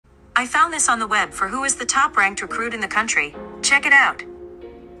I found this on the web for who is the top ranked recruit in the country. Check it out.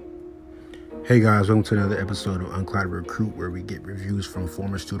 Hey guys, welcome to another episode of Uncloudedd Recruit, where we get reviews from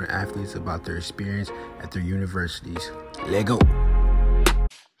former student athletes about their experience at their universities. Let go.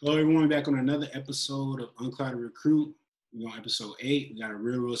 Hello everyone, back on another episode of Uncloudedd Recruit. We're on episode 8. We got a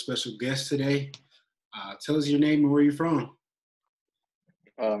real special guest today. Tell us your name and where you're from.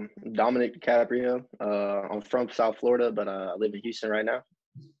 Dominic DiCaprio. I'm from South Florida, but I live in Houston right now.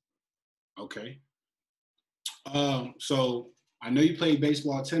 Okay. So I know you played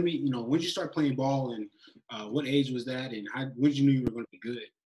baseball. Tell me, when did you start playing ball, and what age was that, and when did you know you were going to be good?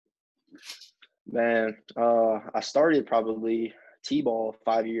 Man, I started probably T-ball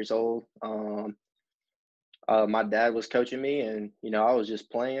 5 years old. My dad was coaching me, and I was just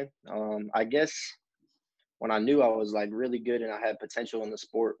playing. I guess when I knew I was like really good and I had potential in the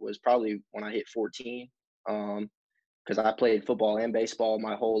sport was probably when I hit 14. Because I played football and baseball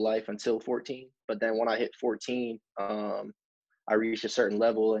my whole life until 14. But then when I hit 14, I reached a certain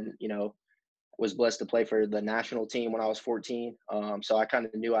level and, was blessed to play for the national team when I was 14. So I kind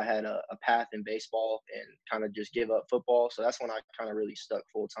of knew I had a path in baseball and kind of just give up football. So that's when I kind of really stuck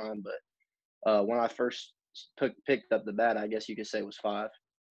full time. But when I first picked up the bat, I guess you could say it was 5.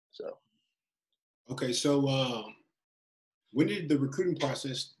 So. Okay, so when did the recruiting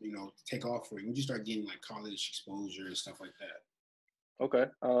process, take off for you? When did you start getting like college exposure and stuff like that? Okay.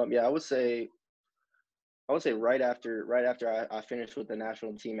 Yeah, I would say right after I finished with the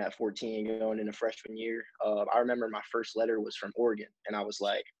national team at 14, going into freshman year. I remember my first letter was from Oregon, and I was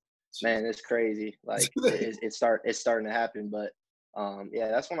like, man, it's crazy. Like it's starting to happen. But yeah,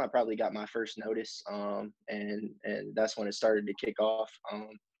 that's when I probably got my first notice. And that's when it started to kick off.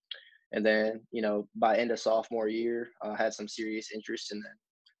 And then, by end of sophomore year, I had some serious interest and then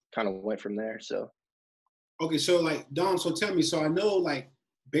kind of went from there. So. Okay. So like, Dom, so tell me, so I know like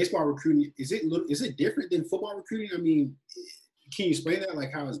baseball recruiting, is it different than football recruiting? I mean, can you explain that,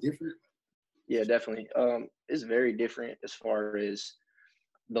 like how it's different? Yeah, definitely. It's very different as far as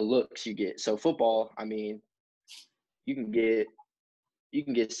the looks you get. So football, I mean, you can get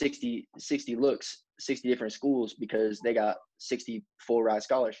 60 looks, 60 different schools because they got 60 full ride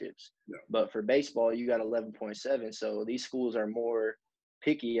scholarships. Yeah. But for baseball, you got 11.7. So these schools are more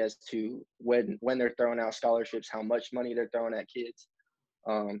picky as to when they're throwing out scholarships, how much money they're throwing at kids.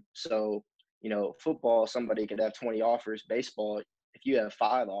 So, football, somebody could have 20 offers. Baseball, if you have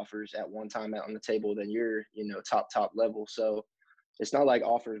 5 offers at one time out on the table, then you're, top level. So it's not like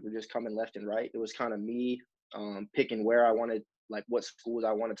offers were just coming left and right. It was kind of me picking where I wanted, like what schools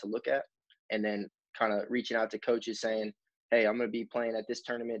I wanted to look at, and then kind of reaching out to coaches saying, hey, I'm going to be playing at this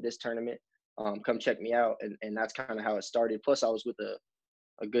tournament, come check me out. And that's kind of how it started. Plus I was with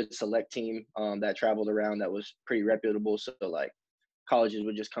a good select team that traveled around that was pretty reputable. So like colleges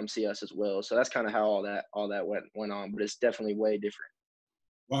would just come see us as well. So that's kind of how all that went on, but it's definitely way different.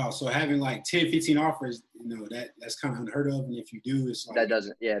 Wow. So having like 10, 15 offers, that's kind of unheard of. And if you do, it's like. That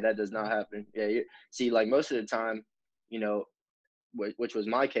does not happen. Yeah. See, like most of the time, which was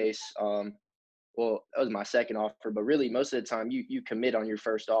my case. Well, that was my second offer, but really most of the time you commit on your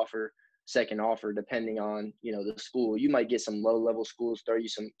first offer, second offer, depending on, the school. You might get some low level schools throw you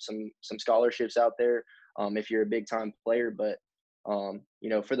some scholarships out there if you're a big time player. But,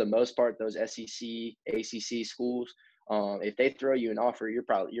 for the most part, those SEC, ACC schools, if they throw you an offer, you're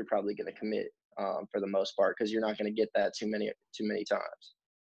probably going to commit for the most part, because you're not going to get that too many times.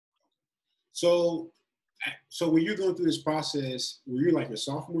 So when you're going through this process, were you like your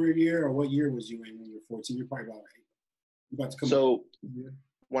sophomore year, or what year was you in when you were 14? You're probably about to come. So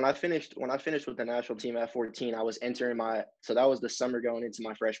when I finished with the national team at 14, I was entering so that was the summer going into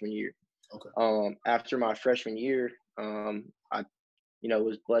my freshman year. Okay. After my freshman year, I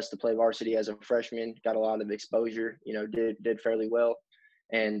was blessed to play varsity as a freshman, got a lot of exposure, did fairly well.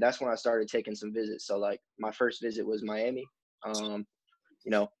 And that's when I started taking some visits. So like my first visit was Miami. I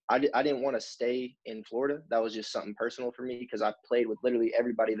didn't want to stay in Florida. That was just something personal for me because I played with literally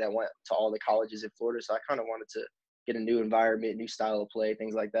everybody that went to all the colleges in Florida. So I kind of wanted to get a new environment, new style of play,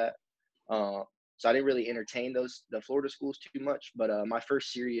 things like that. So I didn't really entertain the Florida schools too much. But my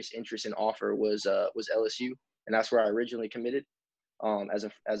first serious interest in offer was LSU, and that's where I originally committed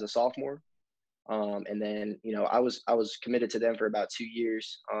as a sophomore. And then I was committed to them for about 2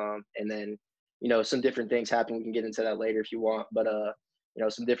 years. And then some different things happened. We can get into that later if you want. But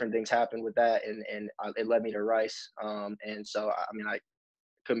some different things happened with that, and it led me to Rice. And so, I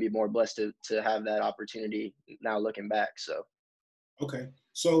couldn't be more blessed to have that opportunity now looking back. So. Okay.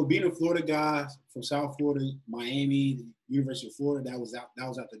 So being a Florida guy from South Florida, Miami, the University of Florida, that was out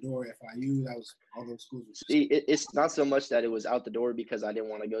the door. FIU, that was all those schools. See, it's not so much that it was out the door because I didn't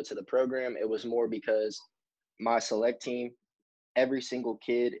want to go to the program. It was more because my select team, every single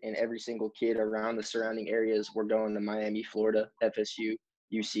kid and every single kid around the surrounding areas were going to Miami, Florida, FSU,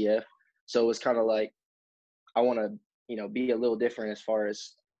 UCF. So it was kind of like I want to, be a little different as far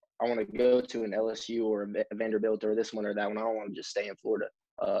as I want to go to an LSU or a Vanderbilt or this one or that one. I don't want to just stay in Florida.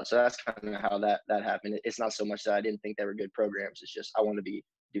 So that's kind of how that happened. It's not so much that I didn't think they were good programs. It's just I wanted to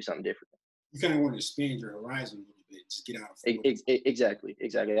do something different. You kind of wanted to expand your horizon a little bit, just get out of Florida.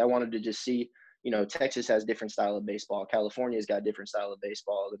 Exactly. I wanted to just see, Texas has different style of baseball. California's got different style of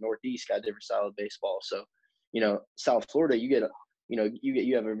baseball. The Northeast got different style of baseball. So, South Florida, you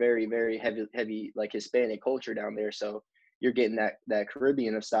have a very, very heavy like Hispanic culture down there. So you're getting that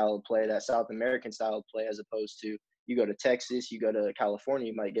Caribbean of style of play, that South American style of play, as opposed to you go to Texas, you go to California,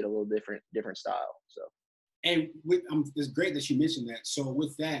 you might get a little different style. So, and it's great that you mentioned that. So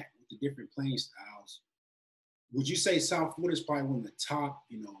with that, with the different playing styles, would you say South Florida is probably one of the top,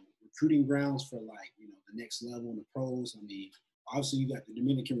 recruiting grounds for like, the next level in the pros? I mean, obviously you got the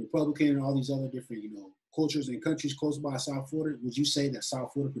Dominican Republic and all these other different, cultures and countries close by South Florida. Would you say that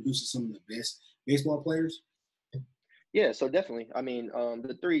South Florida produces some of the best baseball players? Yeah, so definitely. I mean,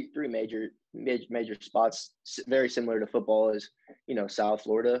 the three major spots very similar to football is, South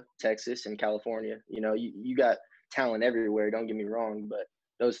Florida, Texas, and California. You got talent everywhere. Don't get me wrong, but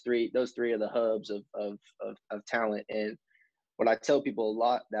those three are the hubs of talent. And what I tell people a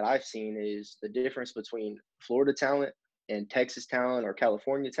lot that I've seen is the difference between Florida talent and Texas talent or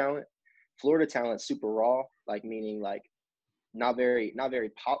California talent. Florida talent's super raw, like meaning like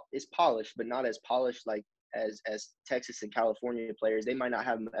it's polished, but not as polished like as Texas and California players. They might not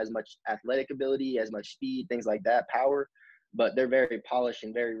have as much athletic ability, as much speed, things like that, power, but they're very polished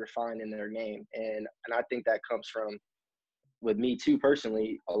and very refined in their game. And I think that comes from, with me too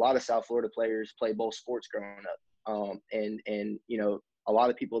personally, a lot of South Florida players play both sports growing up. And a lot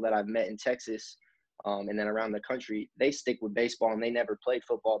of people that I've met in Texas and then around the country, they stick with baseball and they never played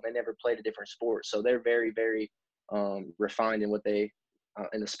football. They never played a different sport. So they're very, very refined in what they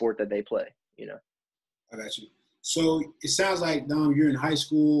in the sport that they play. I got you. So it sounds like, Dom, you're in high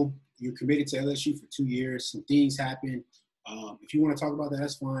school. You're committed to LSU for 2 years. Some things happen. If you want to talk about that,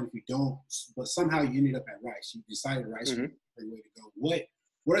 that's fine. If you don't, but somehow you ended up at Rice. You decided Rice was the way to go.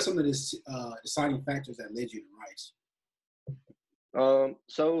 What are some of the deciding factors that led you to Rice?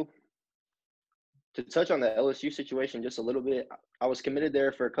 So to touch on the LSU situation just a little bit, I was committed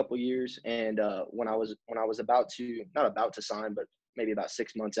there for a couple years, and when I was not about to sign, but maybe about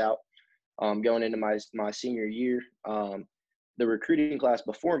 6 months out, going into my senior year, the recruiting class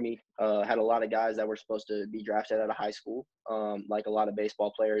before me had a lot of guys that were supposed to be drafted out of high school, like a lot of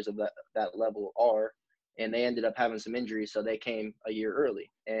baseball players of that level are, and they ended up having some injuries, so they came a year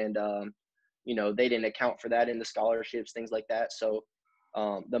early, and they didn't account for that in the scholarships, things like that. So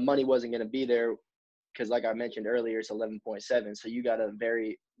the money wasn't going to be there because, like I mentioned earlier, it's 11.7. So you got to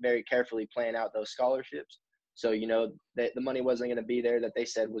very, very carefully plan out those scholarships. So, the money wasn't going to be there that they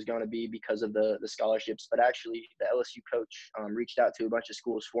said was going to be because of the scholarships. But actually, the LSU coach reached out to a bunch of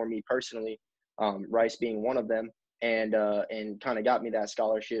schools for me personally, Rice being one of them, and kind of got me that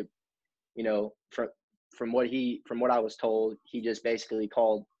scholarship. From what I was told, he just basically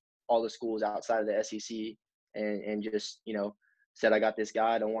called all the schools outside of the SEC and just, said, I got this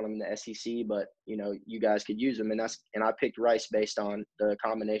guy. I don't want him in the SEC, but, you guys could use him. And I picked Rice based on the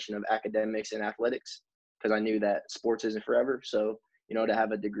combination of academics and athletics, because I knew that sports isn't forever. So, to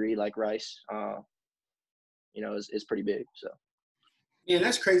have a degree like Rice, is pretty big. So. Yeah,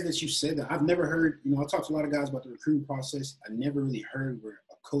 that's crazy that you said that. I've never heard, I talked to a lot of guys about the recruiting process. I never really heard where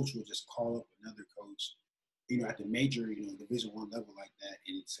a coach would just call up another coach, at the major, Division I level like that,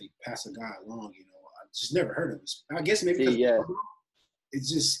 and say, pass a guy along, I just never heard of it. I guess maybe it's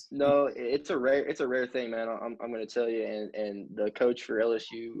just. No, it's a rare thing, man. I'm going to tell you. And the coach for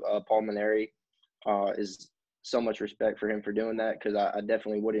LSU, Paul Maneri, is so much respect for him for doing that, because I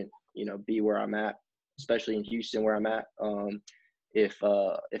definitely wouldn't, be where I'm at, especially in Houston where I'm at, if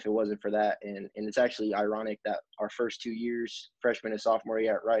it wasn't for that. And it's actually ironic that our first 2 years, freshman and sophomore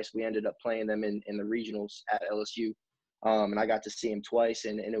year at Rice, we ended up playing them in the regionals at LSU, and I got to see him twice,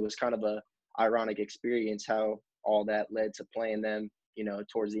 and it was kind of a ironic experience how all that led to playing them,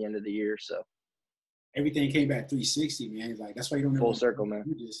 towards the end of the year. So everything came back 360, man. Like, that's why you don't full circle, man.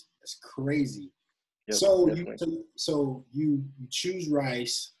 That's crazy. Yep, so you choose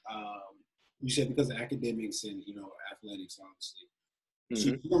Rice. You said because of academics and athletics, obviously.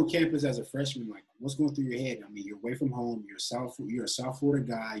 So you're on campus as a freshman, like what's going through your head? I mean, you're away from home, you're a South Florida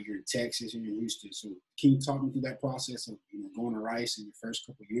guy, you're in Texas and you're in Houston. So can you talk me through that process of going to Rice in your first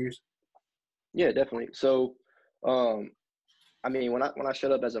couple of years? Yeah, definitely. So, I mean, when I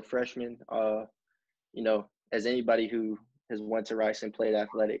showed up as a freshman, as anybody who has went to Rice and played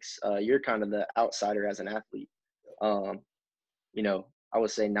athletics, you're kind of the outsider as an athlete. I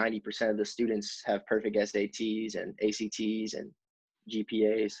would say 90% of the students have perfect SATs and ACTs and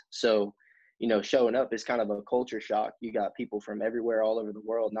GPAs. So, showing up is kind of a culture shock. You got people from everywhere, all over the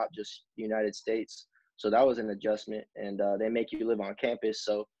world, not just the United States. So that was an adjustment, and they make you live on campus.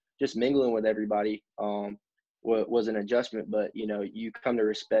 So just mingling with everybody was an adjustment. But, you come to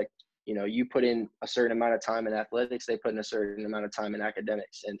respect, you put in a certain amount of time in athletics, they put in a certain amount of time in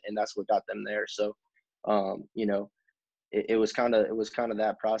academics, and that's what got them there. So, it was kind of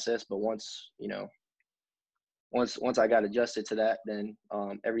that process. But once I got adjusted to that, then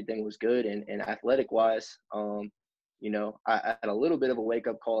everything was good. And athletic wise, I had a little bit of a wake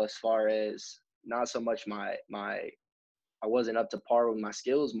up call as far as not so much I wasn't up to par with my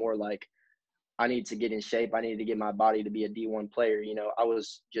skills, more like I need to get in shape. I needed to get my body to be a D1 player. I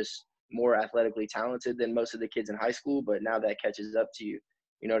was just more athletically talented than most of the kids in high school, but now that catches up to you.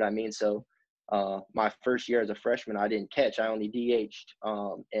 You know what I mean? So my first year as a freshman, I didn't catch. I only DH'd.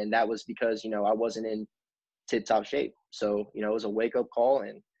 And that was because, I wasn't in tip-top shape. So, it was a wake-up call.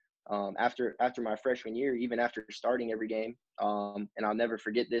 And after my freshman year, even after starting every game, and I'll never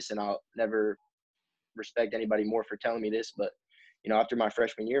forget this, and I'll never respect anybody more for telling me this, but, after my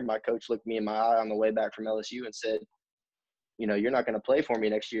freshman year, my coach looked me in my eye on the way back from LSU and said, you're not going to play for me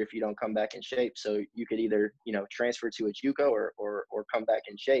next year if you don't come back in shape. So you could either, transfer to a JUCO or come back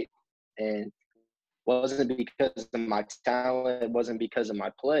in shape. And wasn't because of my talent, it wasn't because of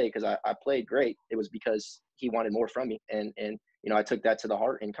my play, because I played great. It was because he wanted more from me. And I took that to the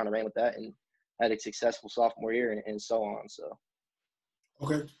heart and kind of ran with that and had a successful sophomore year and so on. So.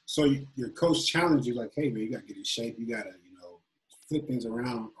 Okay. So your coach challenged you like, hey, man, you got to get in shape. You got to, flip things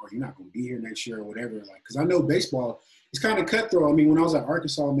around or you're not going to be here next year or whatever. Like, because I know baseball is kind of cutthroat. I mean, when I was at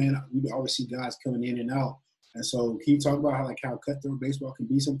Arkansas, man, we always see guys coming in and out. And so can you talk about how cutthroat baseball can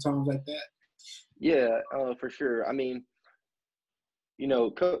be sometimes like that? Yeah, for sure. I mean,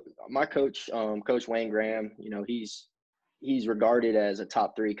 my coach, Coach Wayne Graham, he's regarded as a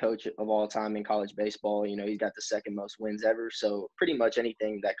top 3 coach of all time in college baseball. He's got the second most wins ever. So pretty much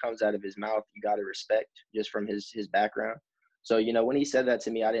anything that comes out of his mouth, you got to respect just from his background. So, when he said that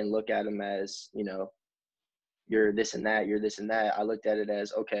to me, I didn't look at him as, you're this and that, you're this and that. I looked at it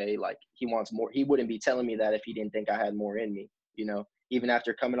as, okay, like he wants more. He wouldn't be telling me that if he didn't think I had more in me, even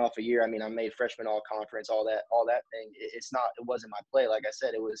after coming off a year. I mean, I made freshman all conference, all that thing. It wasn't my play. Like I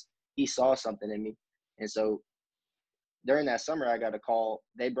said, he saw something in me. And so during that summer, I got a call.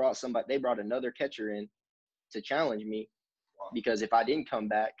 They brought another catcher in to challenge me, because if I didn't come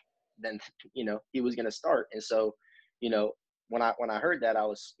back, then, he was going to start. And so, when I heard that, I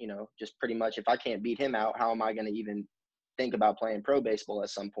was, just pretty much, if I can't beat him out, how am I going to even think about playing pro baseball at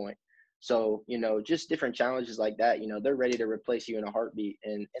some point? So, just different challenges like that, they're ready to replace you in a heartbeat.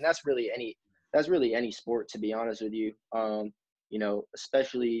 And that's really any sport, to be honest with you.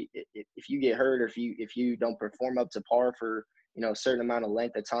 Especially if you get hurt or if you don't perform up to par for, a certain amount of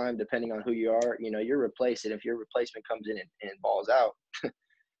length of time, depending on who you are, you're replaced. And if your replacement comes in and balls out,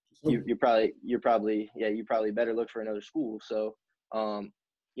 you probably better look for another school. So, a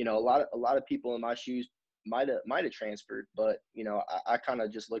lot of people in my shoes might have transferred, but I kind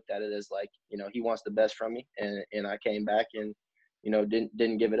of just looked at it as like, he wants the best from me, and I came back and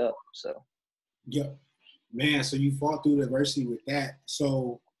didn't give it up. So yeah, man. So you fought through the adversity with that.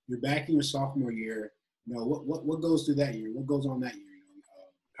 So you're back in your sophomore year. What goes through that year? What goes on that year?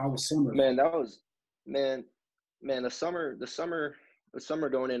 How was summer? Man, that was the summer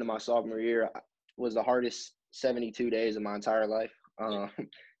going into my sophomore year was the hardest 72 days of my entire life. To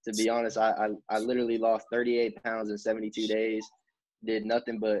be honest, I literally lost 38 pounds in 72 days, did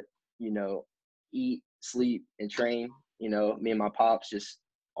nothing but, eat, sleep, and train. Me and my pops just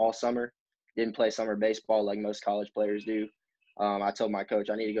all summer. Didn't play summer baseball like most college players do. I told my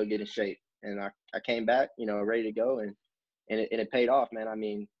coach I need to go get in shape. And I came back, ready to go. And it paid off, man. I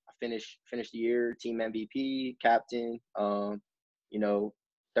mean, I finished the year, team MVP, captain, 30th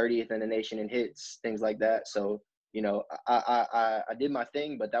in the nation in hits, things like that. So, I did my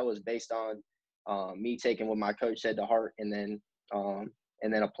thing, but that was based on me taking what my coach said to heart, and then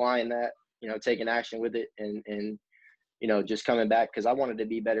applying that, taking action with it, and just coming back, because I wanted to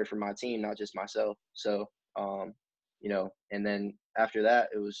be better for my team, not just myself. So, and then after that,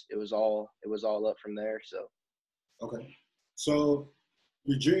 it was all up from there. So. Okay. So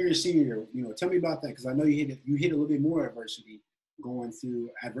your junior and senior year, tell me about that, because I know you hit a little bit more adversity going through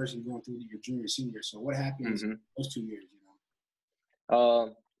your junior and senior. So what happened those 2 years?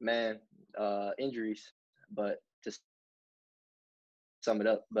 Man, injuries. But to sum it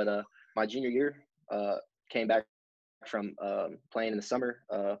up, my junior year, came back from playing in the summer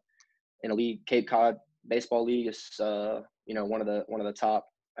in a league, Cape Cod Baseball League. Is one of the top,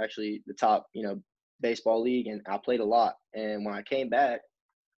 actually the top baseball league, and I played a lot. And when I came back,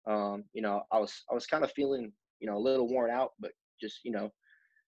 I was kind of feeling a little worn out, but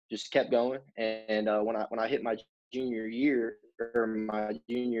just kept going. And when I hit my junior year, or my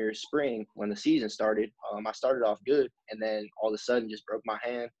junior spring, when the season started, I started off good, and then all of a sudden just broke my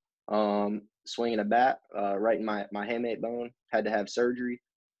hand, swinging a bat, right in my hamate bone. Had to have surgery.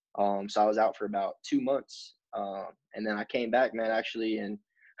 So I was out for about 2 months. And then I came back, man, actually, and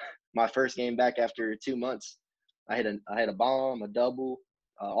my first game back after 2 months, I had a bomb, a double,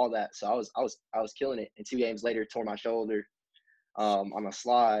 all that. So I was killing it. And 2 games later, tore my shoulder on a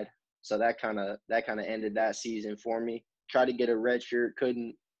slide. So that kind of ended that season for me. Tried to get a red shirt,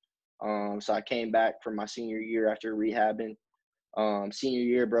 couldn't. So I came back for my senior year after rehabbing. Senior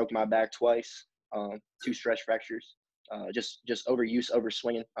year, broke my back twice, 2 stretch fractures, just overuse,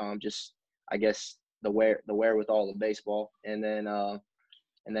 overswinging. Just, I guess, the wherewithal of baseball. And then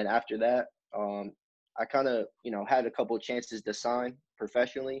after that, I kind of had a couple of chances to sign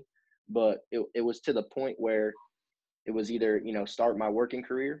professionally, but it was to the point where it was either start my working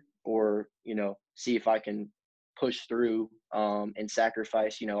career, or see if I can push through and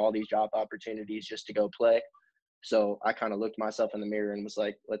sacrifice all these job opportunities just to go play. So I kind of looked myself in the mirror and was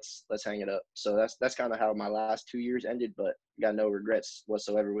like, let's hang it up. So that's kind of how my last 2 years ended, but got no regrets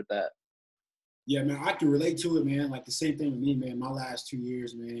whatsoever with that. Yeah, man, I can relate to it, man. Like the same thing with me, man. My last 2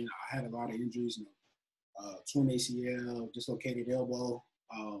 years, man, I had a lot of injuries, torn ACL, dislocated elbow.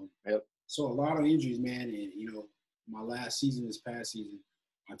 Yep. So a lot of injuries, man. And, my last season, this past season,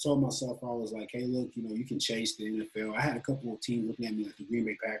 I told myself, I was like, hey, look, you can chase the NFL. I had a couple of teams looking at me, like the Green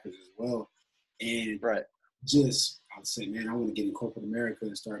Bay Packers as well. And right. I would say, man, I want to get in corporate America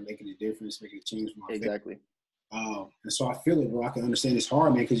and start making a difference, making a change for my Exactly. family. And so I feel it, bro. I can understand it's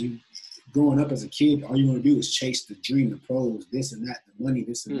hard, man, because growing up as a kid, all you want to do is chase the dream, the pros, this and that, the money,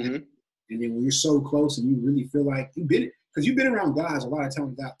 this and that. And then when you're so close and you really feel like you've been around guys, a lot of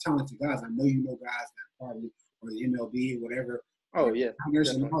talented guys. I know guys that probably, or the MLB, whatever. Oh, yeah.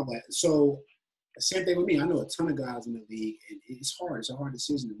 And all that. So the same thing with me. I know a ton of guys in the league, and it's hard. It's a hard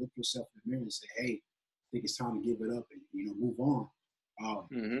decision to look yourself in the mirror and say, hey, I think it's time to give it up and, move on.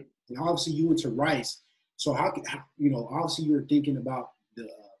 And obviously you went to Rice. So how obviously you were thinking about the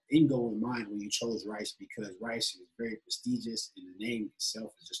end goal in mind when you chose Rice, because Rice is very prestigious and the name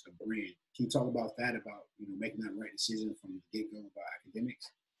itself is just a brand. Can you talk about that, about, making that right decision from the get-go about academics?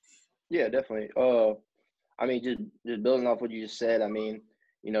 Yeah, definitely. I mean, just building off what you just said, I mean,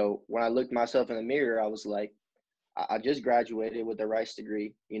 when I looked myself in the mirror, I was like, I just graduated with a Rice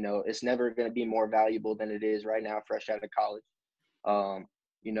degree. It's never going to be more valuable than it is right now, fresh out of college.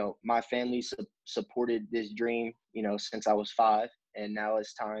 My family supported this dream, since I was 5, and now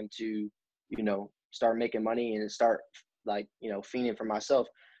it's time to, start making money and start fiending for myself.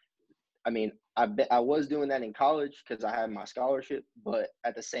 I mean, I was doing that in college because I had my scholarship, but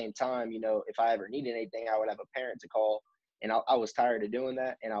at the same time, if I ever needed anything, I would have a parent to call, and I was tired of doing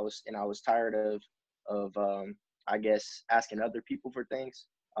that, and I was tired of I guess asking other people for things.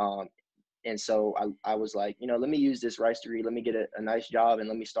 And so I was like, let me use this Rice degree, let me get a nice job, and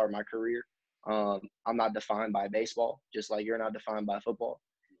let me start my career. I'm not defined by baseball, just like you're not defined by football,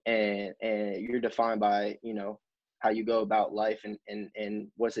 and you're defined by how you go about life and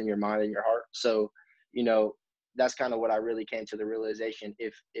what's in your mind and your heart. So, that's kind of what I really came to the realization.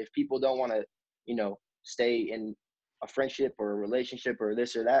 If people don't want to, stay in a friendship or a relationship or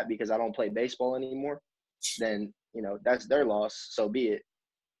this or that because I don't play baseball anymore, then, that's their loss. So be it.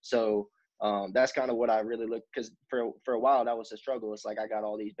 So that's kind of what I really look, because for a while that was a struggle. It's like I got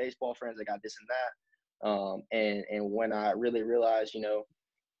all these baseball friends, I got this and that. And when I really realized,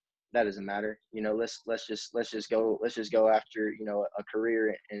 that doesn't matter. Let's just go after, a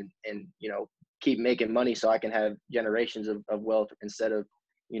career and keep making money so I can have generations of wealth instead of,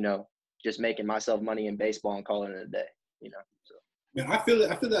 just making myself money in baseball and calling it a day, So. Man, I feel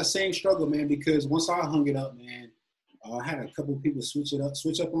that same struggle, man, because once I hung it up, man, I had a couple of people switch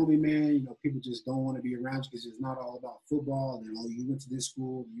up on me, man. People just don't want to be around you because it's not all about football. And you went to this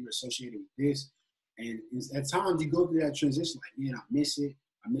school, you're associated with this. And at times you go through that transition, like, man, I miss it.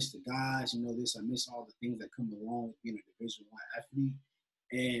 I miss the guys, this. I miss all the things that come along with being a Division I athlete.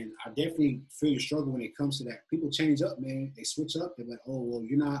 And I definitely feel your struggle when it comes to that. People change up, man. They switch up. They're like, oh, well,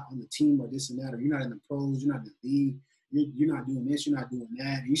 you're not on the team or this and that, or you're not in the pros, you're not in the league, you're not doing this, you're not doing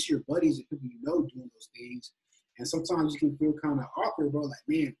that. And you see your buddies and people you know doing those things. And sometimes you can feel kind of awkward, bro. Like,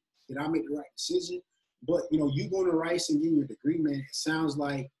 man, did I make the right decision? But, you going to Rice and getting your degree, man, it sounds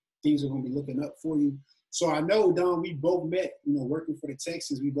like things are going to be looking up for you. So I know, Don, we both met, working for the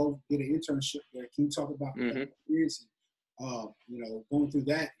Texans. We both did an internship there. Can you talk about that experience? Going through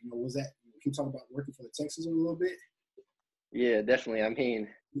that, was that, can you talk about working for the Texans a little bit? Yeah, definitely. I mean,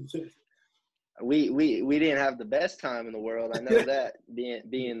 we didn't have the best time in the world. I know that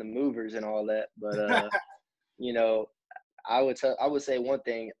being the movers and all that, but I would say one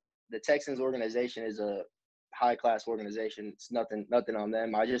thing: the Texans organization is a high class organization. It's nothing on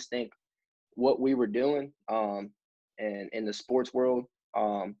them. I just think what we were doing, and in the sports world,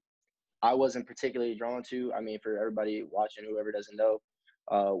 I wasn't particularly drawn to. I mean, for everybody watching, whoever doesn't know,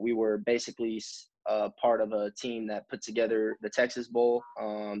 we were basically part of a team that put together the Texas Bowl,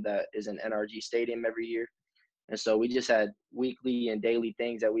 that is an NRG stadium every year. And so we just had weekly and daily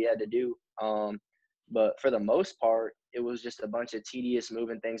things that we had to do. But for the most part, it was just a bunch of tedious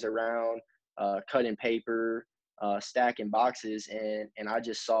moving things around, cutting paper, stacking boxes. And I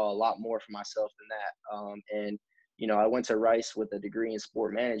just saw a lot more for myself than that. I went to Rice with a degree in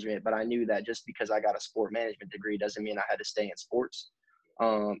sport management, but I knew that just because I got a sport management degree doesn't mean I had to stay in sports.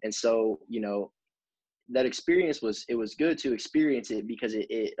 And so, that experience was good to experience it because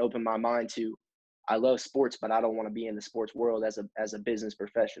it opened my mind to, I love sports, but I don't want to be in the sports world as a business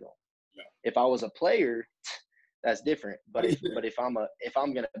professional. Yeah. If I was a player, that's different. But if I'm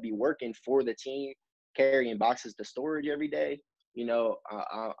going to be working for the team, carrying boxes to storage every day,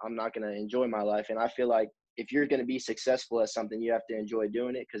 I'm not going to enjoy my life. And I feel like if you're going to be successful at something, you have to enjoy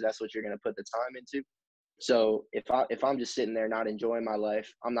doing it because that's what you're going to put the time into. So if I'm just sitting there not enjoying my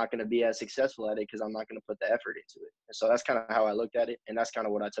life, I'm not going to be as successful at it because I'm not going to put the effort into it. And so that's kind of how I looked at it, and that's kind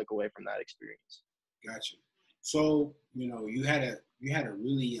of what I took away from that experience. Gotcha. So you had a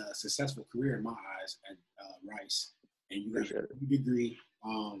really successful career in my eyes at Rice, and you got a degree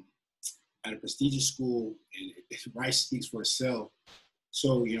at a prestigious school, and Rice speaks for itself.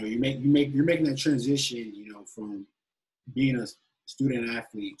 So you're making that transition, from being a student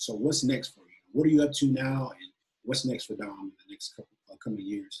athlete. So what's next for you? What are you up to now, and what's next for Dom in the next coming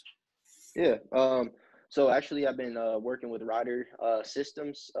years? Yeah. So actually, I've been working with Ryder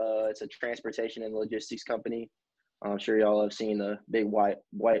Systems. It's a transportation and logistics company. I'm sure y'all have seen the big white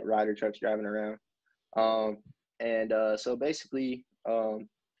Ryder trucks driving around. So basically, I'm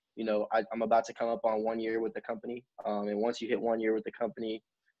about to come up on 1 year with the company. And once you hit 1 year with the company,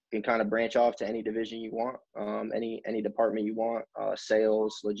 you can kind of branch off to any division you want, any department you want,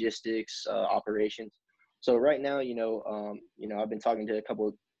 sales, logistics, operations. So right now, I've been talking to a couple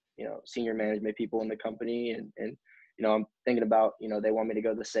of, senior management people in the company, and I'm thinking about, they want me to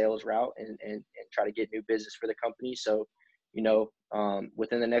go the sales route and try to get new business for the company. So,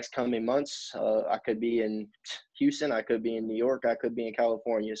 within the next coming months, I could be in Houston, I could be in New York, I could be in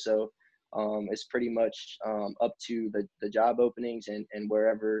California. So it's pretty much up to the job openings and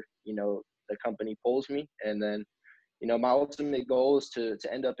wherever, the company pulls me. And then, my ultimate goal is to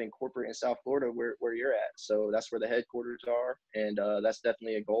end up in corporate in South Florida where you're at. So that's where the headquarters are. And that's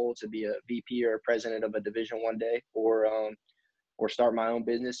definitely a goal, to be a VP or a president of a division one day, or start my own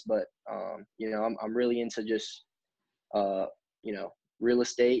business. But, I'm really into just, real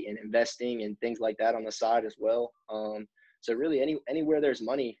estate and investing and things like that on the side as well. So really anywhere there's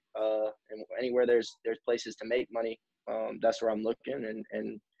money, and anywhere there's places to make money, that's where I'm looking,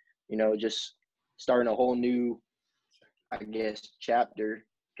 and just starting a whole new, I guess, chapter,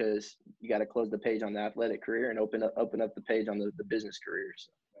 because you got to close the page on the athletic career and open up the page on the business career.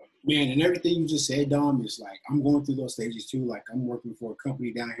 So. Man, and everything you just said, Dom, is like, I'm going through those stages too. Like, I'm working for a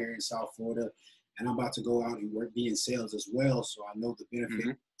company down here in South Florida, and I'm about to go out and be in sales as well. So I know the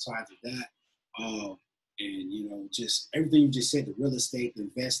benefit sides of that. And, just everything you just said, the real estate, the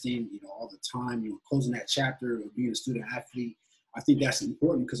investing, all the time, closing that chapter of being a student athlete. I think that's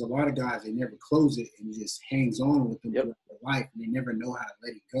important because a lot of guys, they never close it and it just hangs on with them for their life, and they never know how to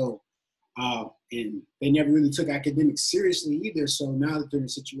let it go. And they never really took academics seriously either. So now that they're in a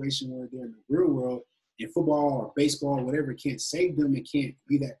situation where they're in the real world, and football or baseball or whatever can't save them, it can't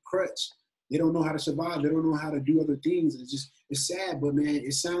be that crutch. They don't know how to survive. They don't know how to do other things. It's sad, but man,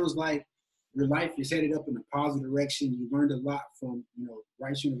 it sounds like your life is headed up in a positive direction. You learned a lot from,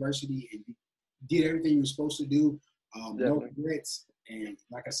 Rice University, and you did everything you were supposed to do. No regrets. And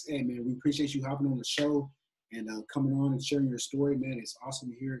like I said, man, we appreciate you hopping on the show and coming on and sharing your story, man. It's awesome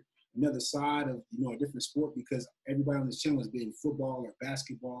to hear another side of, you know, a different sport, because everybody on this channel is being football or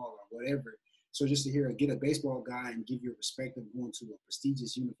basketball or whatever. So just to get a baseball guy and give you respect of going to a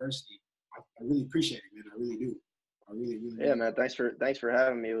prestigious university, I really appreciate it, man. I really do. I really Yeah, do. man. Thanks for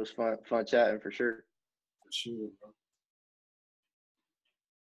having me. It was fun chatting for sure. For sure, bro.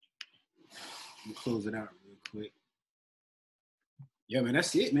 Let me close it out real quick. Yeah, man,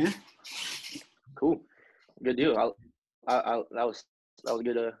 that's it, man. Cool. Good deal. That was a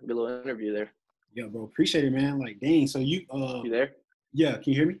good little interview there. Yeah, bro. Appreciate it, man. Like, dang. So you there? Yeah,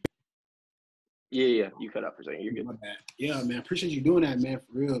 can you hear me? Yeah. You cut out for a second. You're good. My bad. Yeah, man. Appreciate you doing that, man,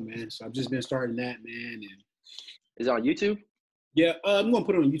 for real, man. So I've just been starting that, man. And is it on YouTube? Yeah, I'm gonna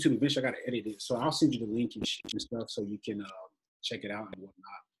put it on YouTube eventually. I gotta edit it. So I'll send you the link and stuff so you can check it out and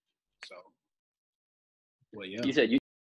whatnot. So well, yeah. You said